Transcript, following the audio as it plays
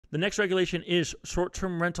The next regulation is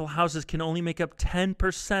short-term rental houses can only make up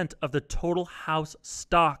 10% of the total house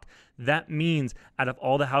stock. That means out of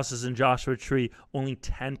all the houses in Joshua Tree, only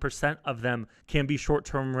 10% of them can be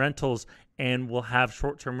short-term rentals and will have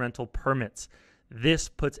short-term rental permits. This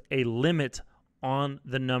puts a limit on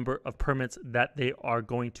the number of permits that they are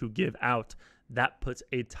going to give out. That puts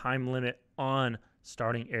a time limit on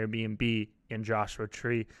starting Airbnb in Joshua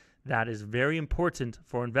Tree. That is very important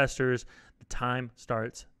for investors. The time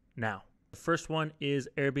starts now. The first one is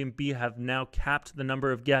Airbnb have now capped the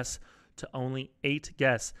number of guests to only 8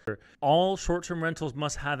 guests. All short-term rentals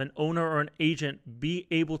must have an owner or an agent be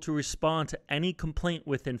able to respond to any complaint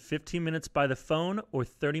within 15 minutes by the phone or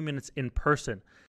 30 minutes in person.